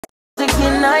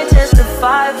Can I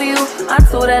testify for you? I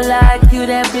told her like you,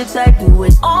 that bitch, I do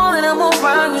it all and I'm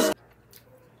around you.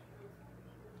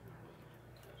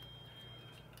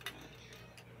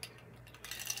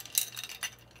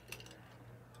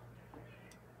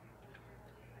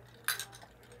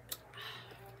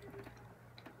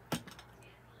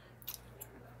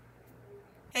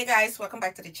 Hey guys, welcome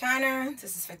back to the channel.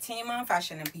 This is Fatima,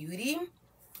 Fashion and Beauty.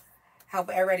 Hope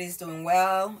everybody's doing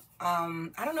well.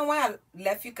 I don't know why I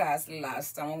left you guys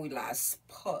last time when we last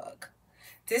spoke.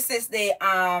 This is the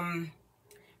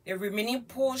remaining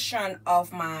portion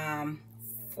of my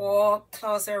fall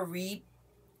closet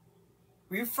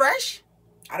refresh.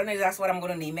 I don't know if that's what I'm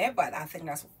gonna name it, but I think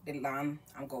that's the line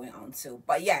I'm going on to.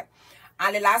 But yeah,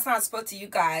 and the last time I spoke to you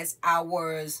guys, I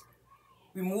was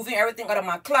removing everything out of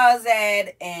my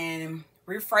closet and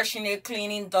refreshing it,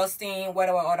 cleaning, dusting,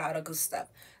 whatever, all the other good stuff.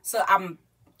 So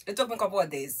it took me a couple of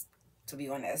days, to be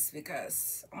honest,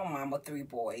 because I'm a mom of 3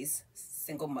 boys,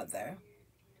 single mother,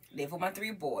 live with my 3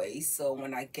 boys. So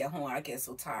when I get home, I get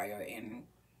so tired and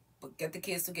get the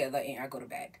kids together and I go to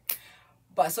bed.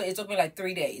 But so it took me like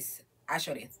 3 days,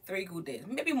 actually 3 good days,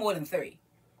 maybe more than 3,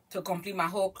 to complete my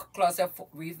whole closet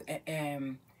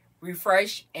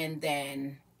refresh. And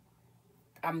then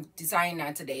I'm deciding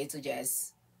now today to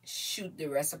just shoot the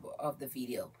rest of the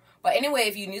video. But anyway,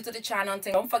 if you're new to the channel,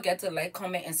 don't forget to like,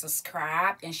 comment, and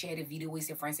subscribe, and share the video with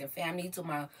your friends and family. To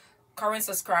my current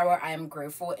subscriber, I am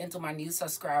grateful. And to my new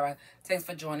subscriber, thanks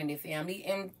for joining the family.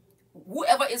 And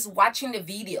whoever is watching the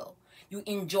video, you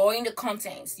enjoying the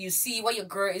contents, you see what your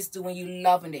girl is doing, you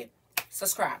loving it,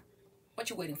 subscribe. What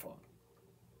you waiting for?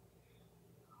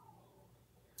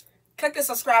 Click the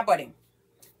subscribe button.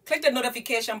 Click the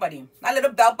notification button, that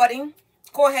little bell button.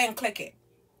 Go ahead and click it.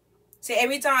 So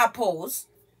every time I post,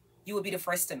 you will be the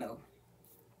first to know,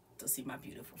 to see my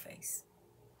beautiful face.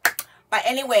 But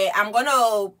anyway, I'm going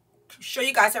to show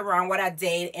you guys around what I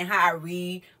did and how I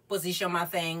reposition my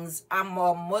things. I'm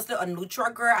mostly a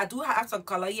neutral girl. I do have some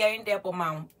color here and there, but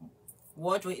my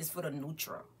wardrobe is for the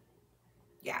neutral.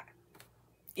 Yeah.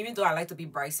 Even though I like to be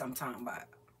bright sometimes, but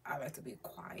I like to be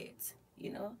quiet,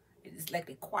 you know. It's like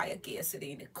the quiet girl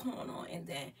sitting in the corner, and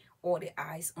then all the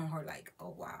eyes on her like,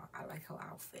 oh wow, I like her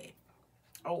outfit.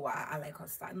 Oh wow, I like her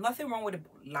style. Nothing wrong with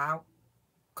the loud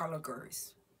color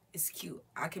girls. It's cute.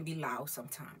 I can be loud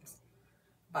sometimes,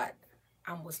 but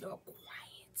I'm mostly a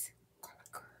quiet color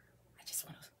girl. I just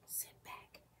want to sit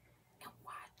back and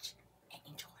watch and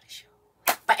enjoy the show.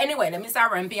 But anyway, let me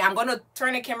start ramping. I'm going to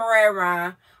turn the camera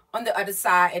around on the other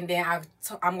side, and then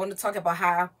I'm going to talk about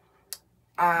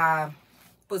how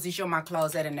position my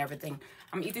closet and everything.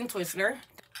 I'm eating Twizzler.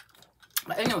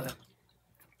 But anyway,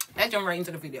 let's jump right into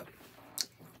the video.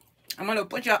 I'm gonna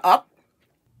put you up.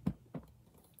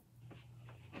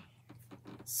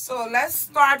 So let's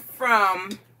start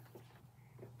from,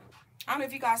 I don't know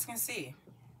if you guys can see.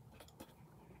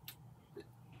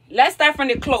 Let's start from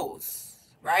the clothes,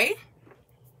 right?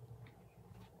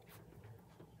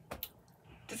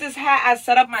 This is how I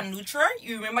set up my neutral.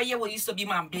 You remember here what used to be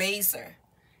my blazer.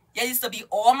 Yeah, used to be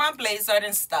all my blazer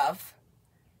and stuff.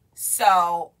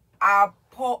 So I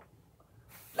put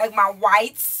like my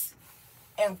whites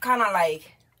and kind of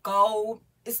like gold.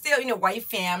 It's still in a white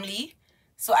family.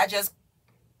 So I just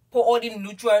put all the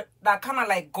neutral that kind of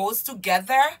like goes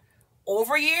together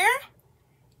over here.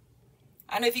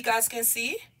 I don't know if you guys can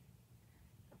see.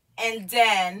 And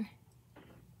then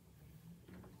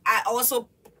I also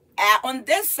add on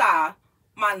this side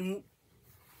my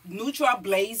neutral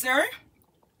blazer.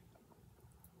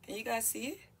 Can you guys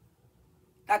see?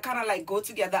 That kind of like go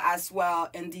together as well.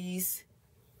 And these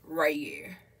right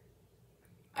here.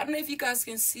 I don't know if you guys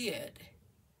can see it.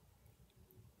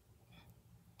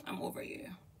 I'm over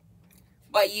here.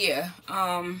 But yeah,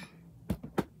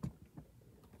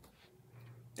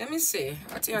 let me see.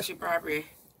 I think I should probably,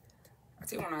 I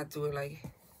think when I do it, like,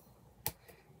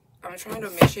 I'm trying to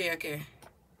make sure I can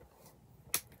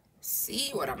see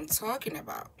what I'm talking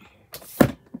about.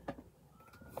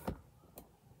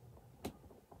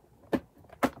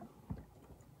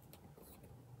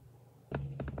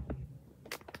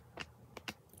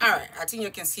 Alright, I think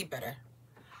you can see better.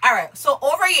 Alright, so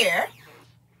over here,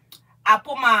 I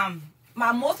put my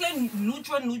mostly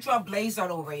neutral blazer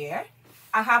over here.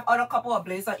 I have other couple of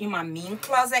blazers in my main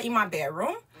closet in my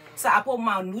bedroom. So I put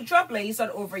my neutral blazer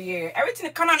over here.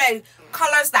 Everything kind of like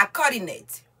colors that cut in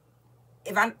it.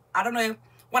 If I don't know if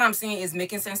what I'm saying is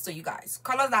making sense to you guys.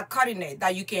 Colors that cut in it,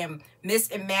 that you can mix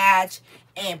and match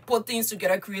and put things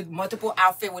together, create multiple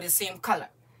outfits with the same color.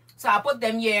 So I put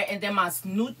them here, and then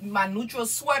my neutral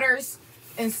sweaters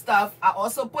and stuff, I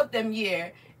also put them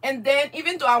here. And then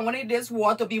even though I wanted this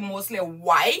wall to be mostly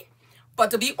white, But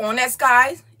to be honest,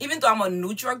 guys, even though I'm a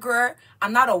neutral girl,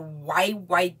 I'm not a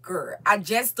white girl. I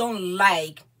just don't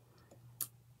like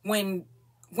when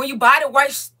you buy the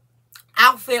white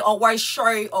outfit or white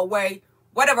shirt or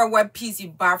whatever white piece you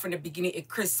buy from the beginning, it's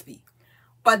crispy.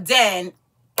 But then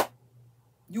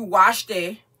you wash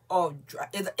it or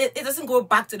it doesn't go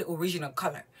back to the original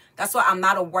color. That's why I'm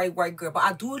not a white girl. But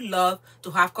I do love to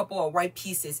have a couple of white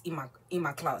pieces in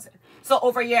my closet. So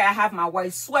over here I have my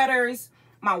white sweaters,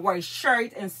 my white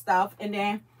shirt and stuff. And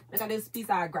then look at this piece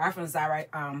I grabbed from Zara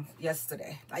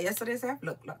yesterday. Like yesterday, sir?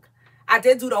 Look. I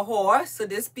did do the haul, so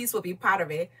this piece will be part of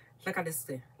it. Look at this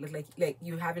thing. Look like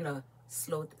you having a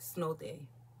snow day.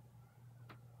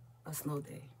 A snow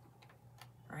day.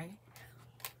 Right?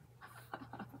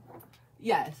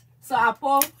 Yes. So I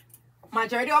put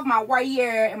majority of my white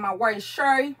hair and my white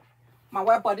shirt, my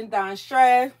white button-down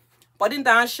shirt.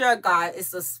 Button-down shirt, guys,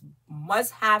 is a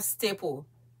must-have staple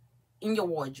in your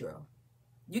wardrobe.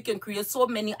 You can create so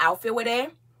many outfits with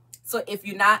it. So if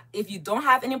you don't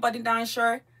have any button-down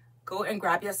shirt, go and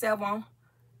grab yourself one.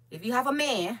 If you have a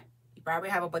man, you probably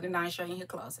have a button-down shirt in your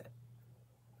closet.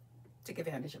 Take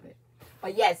advantage of it.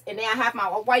 But yes, and then I have my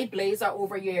white blazer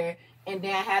over here, and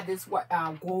then I have this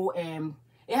gold, and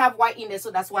it have white in there,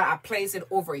 so that's why I place it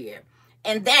over here.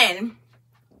 And then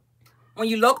when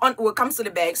you look on, we'll come to the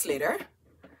bags later.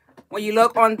 When you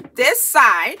look on this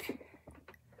side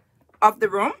of the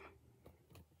room,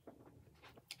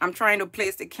 I'm trying to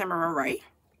place the camera right.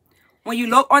 When you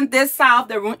look on this side of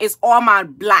the room, it's all my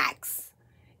blacks.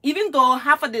 Even though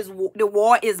half of the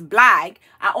wall is black,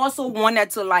 I also wanted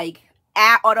to like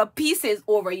add other pieces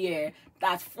over here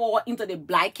that fall into the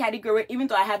black category. Even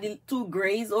though I have the two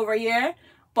grays over here,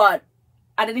 but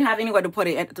I didn't have anywhere to put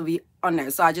it to be on there,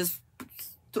 so I just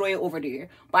throw it over there.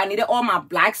 But I needed all my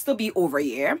blacks to be over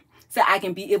here so I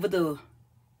can be able to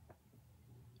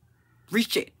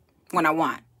reach it when I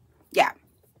want. Yeah.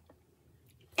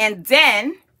 And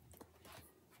then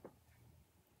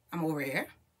I'm over here.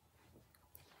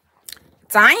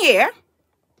 Down here.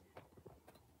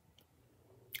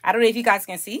 I don't know if you guys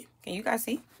can see. Can you guys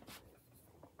see?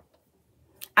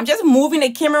 I'm just moving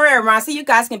the camera around so you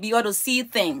guys can be able to see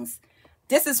things.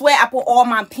 This is where I put all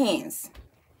my pins.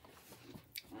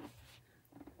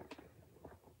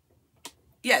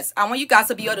 Yes, I want you guys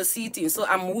to be able to see things, so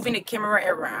I'm moving the camera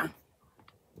around.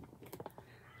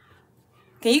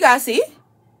 Can you guys see?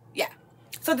 Yeah.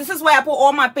 So this is where I put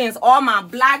all my pins, all my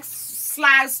black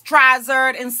slides,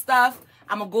 trousers and stuff.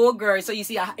 I'm a gold girl, so you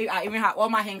see I even have all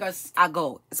my hangers are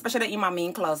gold, especially in my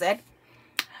main closet.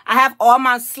 I have all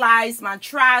my slides, my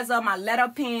trousers, my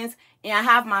leather pins, and I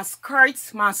have my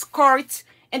skirts,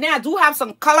 and then I do have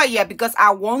some color here because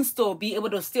I want to be able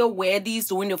to still wear these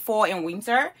during the fall and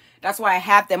winter. That's why I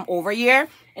have them over here.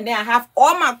 And then I have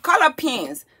all my color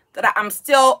pins that I'm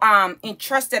still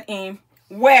interested in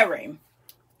wearing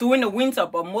during the winter,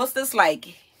 but most is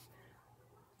like,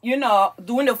 you know,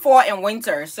 during the fall and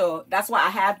winter. So that's why I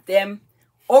have them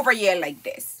over here like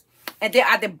this. And then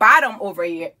at the bottom over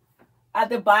here,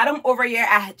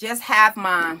 I just have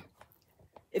my,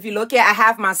 if you look here, I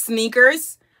have my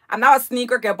sneakers. I'm not a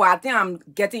sneaker girl, but I think I'm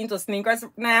getting into sneakers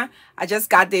now. I just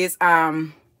got this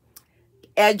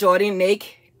Air Jordan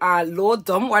Nike low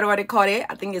dumb, whatever they call it.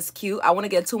 I think it's cute. I want to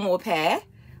get 2 more pair.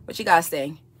 What you guys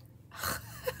think?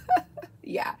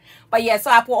 Yeah. But yeah, so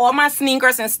I put all my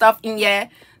sneakers and stuff in here.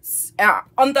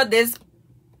 Under this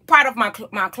part of my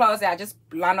closet, I just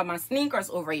line up my sneakers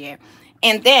over here.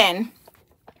 And then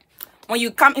when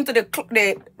you come into the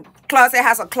closet, it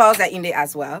has a closet in there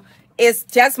as well. It's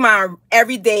just my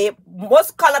everyday,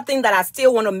 most color thing that I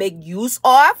still want to make use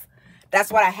of.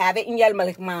 That's what I have it in here.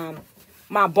 Like my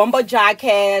bomber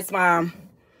jackets, my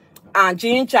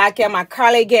jean jacket, my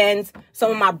cardigans,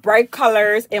 some of my bright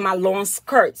colors, and my long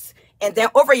skirts. And then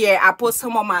over here, I put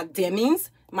some of my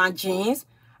denims, my jeans.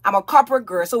 I'm a corporate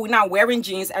girl, so we're not wearing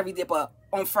jeans every day, but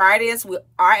on Fridays, we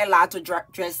are allowed to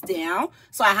dress down.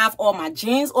 So I have all my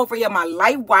jeans over here, my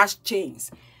light wash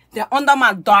jeans. Then under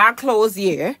my dark clothes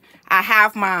here, I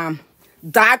have my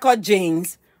darker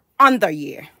jeans under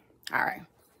here. All right.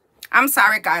 I'm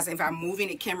sorry, guys, if I'm moving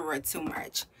the camera too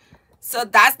much. So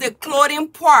that's the clothing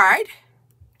part.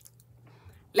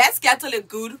 Let's get to the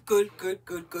good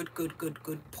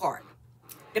part.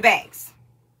 The bags.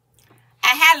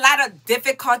 I had a lot of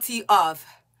difficulty of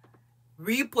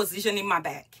repositioning my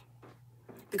bag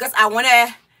because I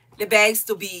wanted the bags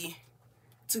to be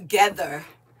together,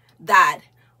 that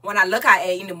when I look at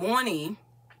it in the morning,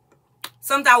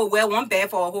 sometimes I will wear one bag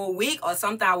for a whole week, or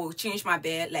sometimes I will change my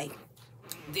bag like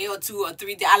day or 2 or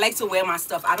 3 days. I like to wear my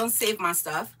stuff. I don't save my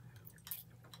stuff.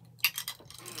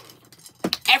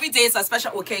 every day is a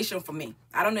special occasion for me.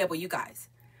 I don't know about you guys.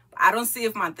 I don't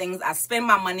save my things. I spend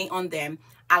my money on them.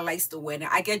 I like to wear them.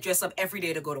 I get dressed up every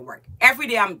day to go to work. Every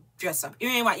day I'm dressed up.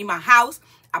 Even in my house,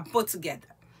 I put together.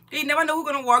 You never know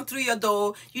who's going to walk through your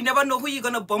door. You never know who you're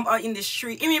going to bump out in the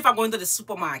street. Even if I'm going to the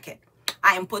supermarket,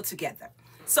 I am put together.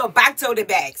 So back to the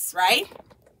bags, right?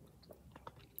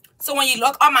 So when you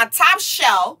look on my top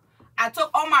shelf, I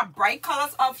took all my bright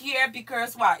colors off here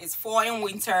because, well, it's fall and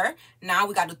winter. Now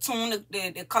we got to tune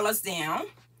the colors down.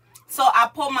 So I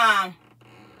put my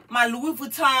Louis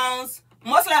Vuittons,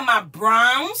 mostly my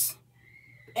browns,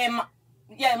 and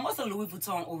most of Louis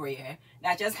Vuitton over here.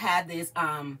 I just had this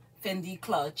Fendi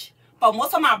clutch, but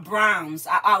most of my browns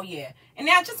are out here. And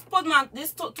then I just put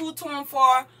this two-tone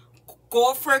for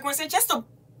gold fragrance, and just to,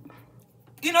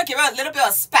 you know, give it a little bit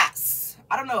of spats.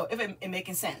 I don't know if it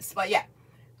making sense, but yeah,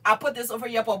 I put this over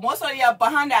here. But most of the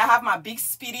behind that, I have my big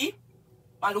Speedy,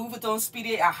 my Louis Vuitton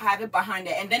Speedy. I have it behind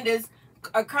it, and then this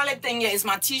acrylic thing here is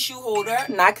my tissue holder,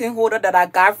 napkin holder that I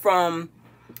got from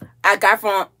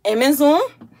Amazon.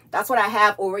 That's what I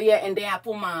have over here. And then I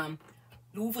put my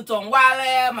Louis Vuitton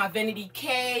wallet, my vanity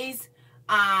case,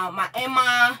 my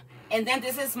Emma, and then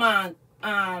this is my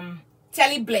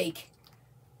Teddy Blake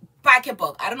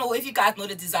pocketbook. I don't know if you guys know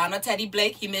the designer Teddy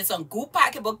Blake. He made some good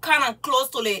pocketbook, kind of close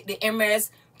to the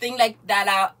Hermes thing, like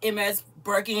that Hermes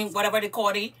Birkin, whatever they call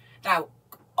it, that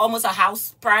almost a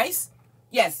house price.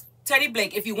 Yes, Teddy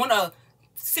Blake. If you want a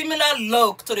similar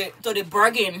look to the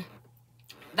Birkin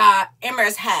that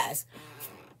Hermes has,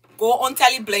 go on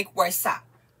Teddy Blake website.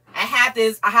 I have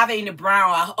this. I have it in the brown.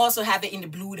 I also have it in the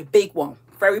blue, the big one.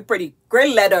 Very pretty.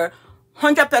 Great leather.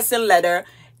 100% leather.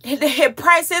 The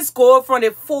prices go from the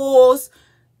 4s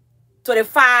to the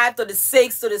 5 to the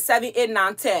 6 to the 7, 8,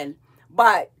 9, 10.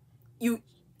 But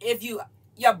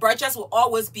your budget will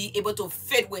always be able to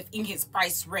fit within his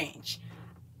price range.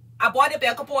 I bought it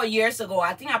a couple of years ago.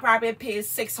 I think I probably paid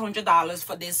 $600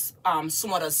 for this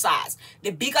smaller size.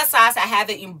 The bigger size, I have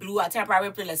it in blue. I think I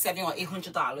probably paid like $700 or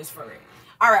 $800 for it.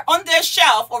 All right, on this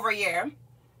shelf over here,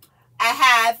 I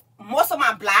have most of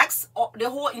my blacks. The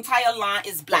whole entire line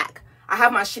is black. I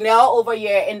have my Chanel over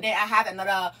here, and then I have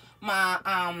another,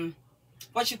 my,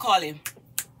 what you call it?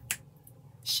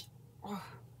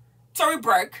 Tory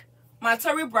Burke. My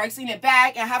Tory Burke's in the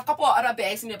bag, and I have a couple of other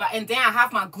bags in the bag, and then I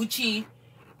have my Gucci.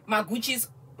 My Gucci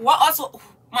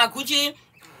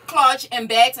clutch and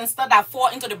bags and stuff that fall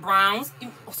into the browns.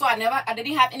 So I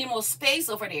didn't have any more space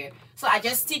over there. So I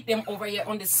just stick them over here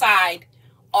on the side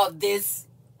of this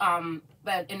and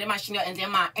then my Chanel and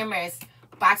then my MS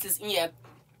boxes in here.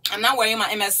 I'm not wearing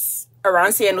my MS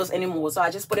around sandals anymore. So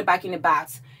I just put it back in the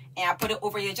box. And I put it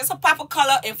over here. Just a pop of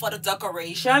color and for the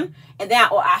decoration. And then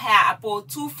I put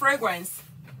 2 fragrance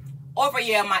over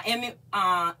here, my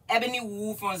Ebony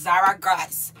Wool from Zara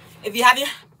Grass. If you haven't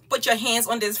put your hands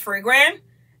on this fragrance,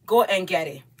 go and get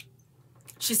it.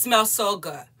 She smells so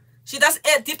good. She does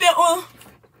it depend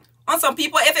on some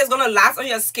people if it's gonna last on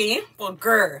your skin. But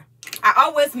girl, I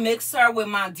always mix her with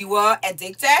my Dior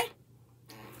Addicted.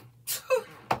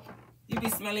 You be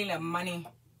smelling like money.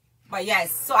 But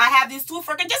yes, so I have these 2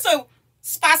 fragrance just to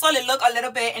spice all the look a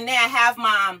little bit. And then I have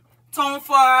my Tom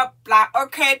Ford Black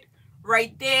Orchid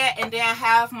right there, and then I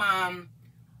have my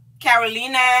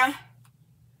Carolina.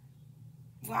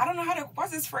 Well, I don't know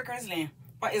what's this fragrance name,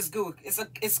 but it's good.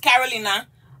 It's Carolina.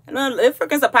 I know the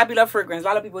fragrance is a popular fragrance. A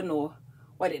lot of people know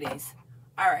what it is.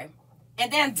 All right,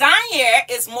 and then down here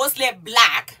is mostly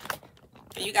black.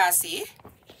 Can you guys see?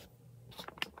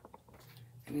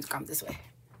 Let me come this way.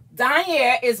 Down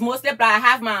here is mostly black. I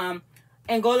have my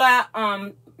Angola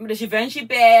the Givenchy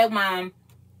bag, my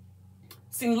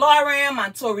St. Laurent, my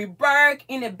Tory Burke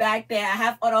in the back there. I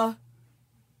have other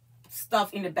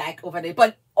stuff in the back over there.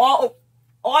 But all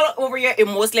over here is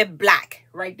mostly black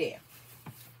right there.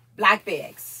 Black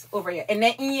bags over here. And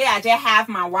then in here, I just have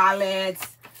my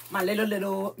wallets, my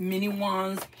little mini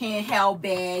ones, handheld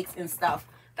bags and stuff.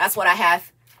 That's what I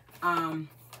have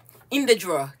in the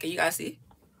drawer. Can you guys see?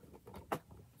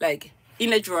 Like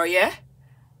in the drawer, yeah?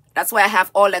 That's why I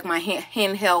have all like my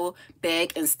handheld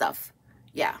bag and stuff.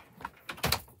 Yeah.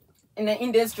 And then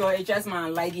in this drawer, it's just my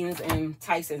leggings and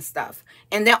tights and stuff.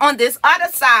 And then on this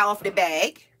other side of the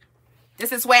bag,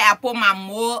 this is where I put my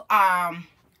more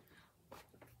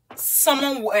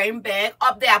summer wearing bag.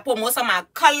 Up there, I put most of my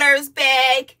colors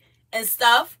bag and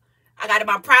stuff. I got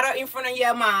my Prada in front of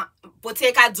here, my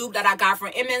Bottega dupe that I got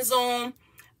from Amazon.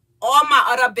 All my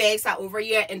other bags are over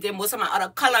here, and then most of my other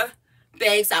color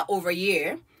bags are over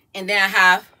here. And then I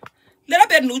have a little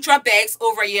bit neutral bags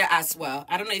over here as well.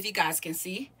 I don't know if you guys can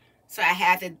see. So I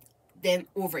have it then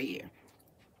over here.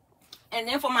 And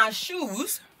then for my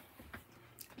shoes,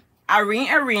 I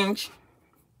rearrange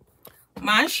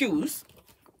my shoes.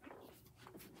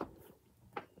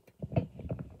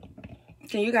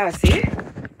 Can you guys see it?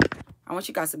 I want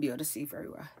you guys to be able to see very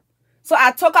well. So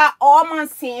I took out all my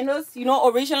sandals. You know,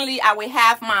 originally I would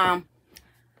have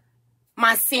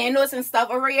my sandals and stuff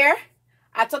over here.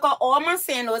 I took out all my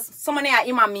sandals. Some of them are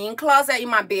in my main closet in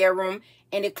my bedroom,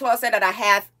 and the closet that I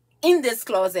have in this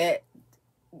closet.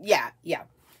 Yeah.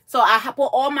 So I put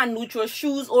all my neutral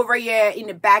shoes over here in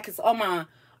the back. It's all my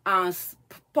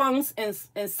punks and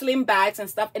slim bags and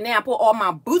stuff. And then I put all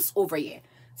my boots over here.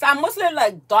 So I'm mostly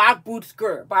like dark boots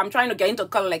girl, but I'm trying to get into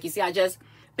color. Like you see, I just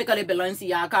pick up the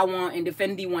Balenciaga one and the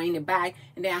Fendi one in the back,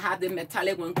 and then I have the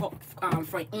metallic one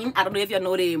from In. I don't know if you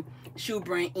know the shoe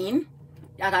brand In.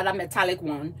 I got a metallic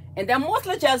one, and then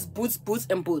mostly just boots.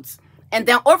 And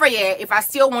then over here, if I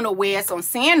still want to wear some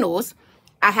sandals,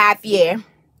 I have here.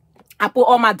 I put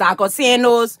all my darker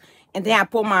sandals, and then I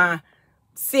put my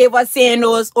silver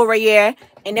sandals over here.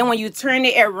 And then when you turn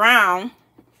it around.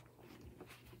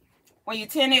 When you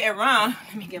turn it around,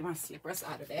 let me get my slippers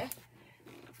out of there.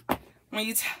 When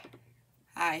you turn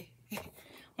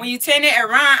it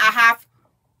around, I have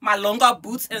my longer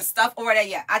boots and stuff over there.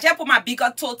 Yeah, I just put my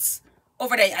bigger totes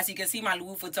over there. As you can see, my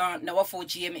Louis Vuitton No. 4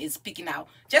 GM is picking out.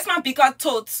 Just my bigger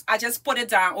totes, I just put it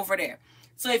down over there.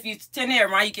 So if you turn it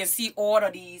around, you can see all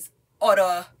of these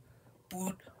other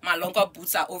boots. My longer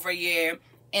boots are over here.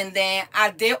 And then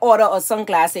I did order a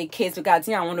sunglasses case because I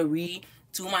think I want to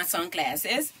redo my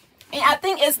sunglasses. And I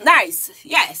think it's nice.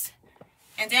 Yes.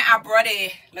 And then I brought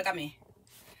a, look at me.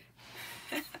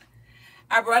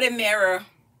 I brought a mirror.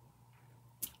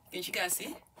 Did you guys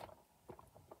see?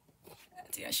 I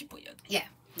think I should put your, yeah,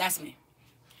 that's me.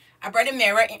 I brought a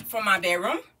mirror from my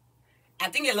bedroom. I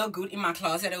think it look good in my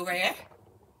closet over here.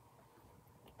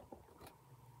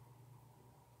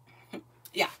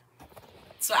 Yeah.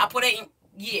 So I put it in,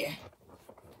 yeah.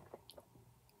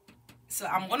 So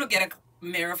I'm going to get a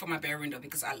mirror for my bedroom though,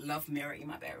 because I love mirror in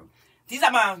my bedroom. These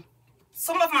are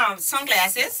some of my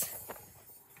sunglasses.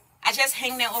 I just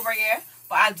hang them over here,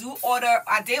 but I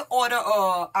did order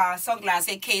a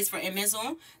sunglasses case from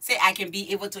Amazon, so I can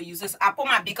be able to use this. I put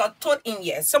my bigger tote in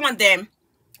here. Some of them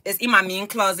is in my main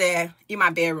closet in my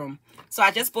bedroom, so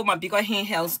I just put my bigger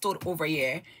handheld tote over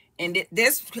here. And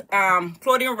this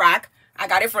clothing rack, I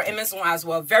got it from Amazon as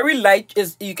well. Very light.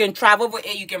 You can travel with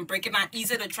it. You can break it down.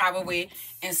 Easy to travel with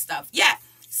and stuff. Yeah.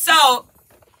 So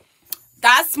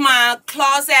that's my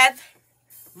closet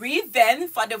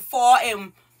revamp for the fall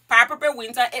and probably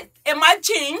winter. It might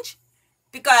change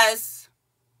because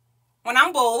when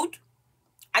I'm bold,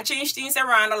 I change things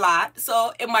around a lot.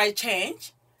 So it might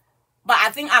change. But I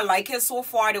think I like it so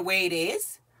far the way it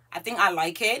is. I think I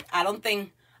like it. I don't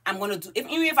think I'm going to do,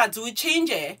 even if I do change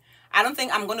it, I don't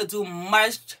think I'm going to do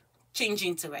much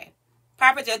changing to it.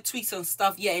 Probably just tweak some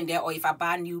stuff here and there. Or if I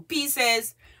buy new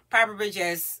pieces, probably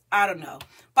just, I don't know.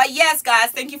 But yes,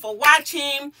 guys, thank you for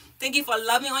watching. Thank you for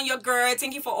loving on your girl.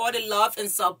 Thank you for all the love and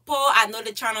support. I know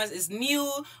the channel is new,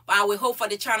 but I will hope for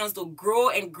the channels to grow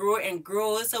and grow and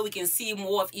grow so we can see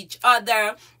more of each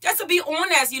other. Just to be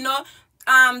honest, you know,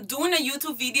 doing the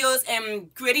YouTube videos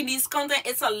and creating this content,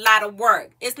 it's a lot of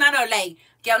work. It's not a like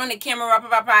get on the camera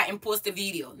and post the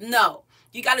video. No,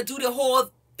 you got to do the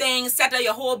whole thing, set up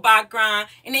your whole background,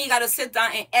 and then you got to sit down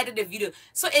and edit the video.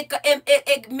 So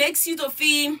it makes you to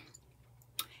feel,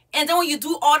 and then when you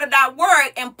do all of that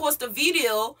work and post the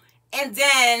video, and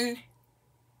then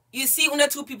you see only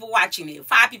 2 people watching it,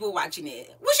 5 people watching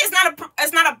it, which is not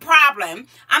a problem.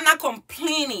 I'm not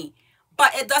complaining,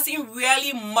 but it doesn't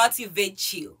really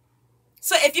motivate you.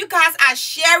 So if you guys are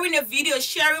sharing the video,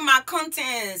 sharing my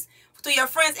contents to your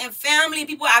friends and family,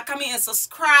 people are coming and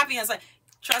subscribing, and so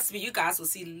trust me, you guys will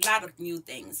see a lot of new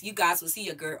things. You guys will see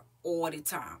your girl all the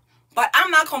time. But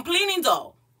I'm not complaining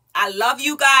though. I love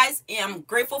you guys, and I'm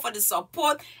grateful for the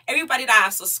support. Everybody that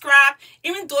has subscribed,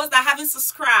 even those that haven't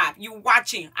subscribed, you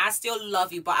watching, I still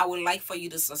love you, but I would like for you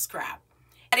to subscribe.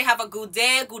 Have a good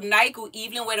day, good night, good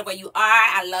evening, wherever you are.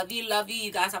 I love you, love you.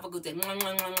 You guys have a good day.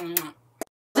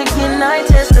 Can I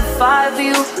testify for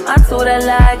you? I told her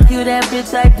like you, that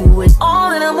bitch I do it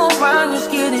all, and I'm around, you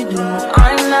scared to do.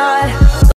 I'm not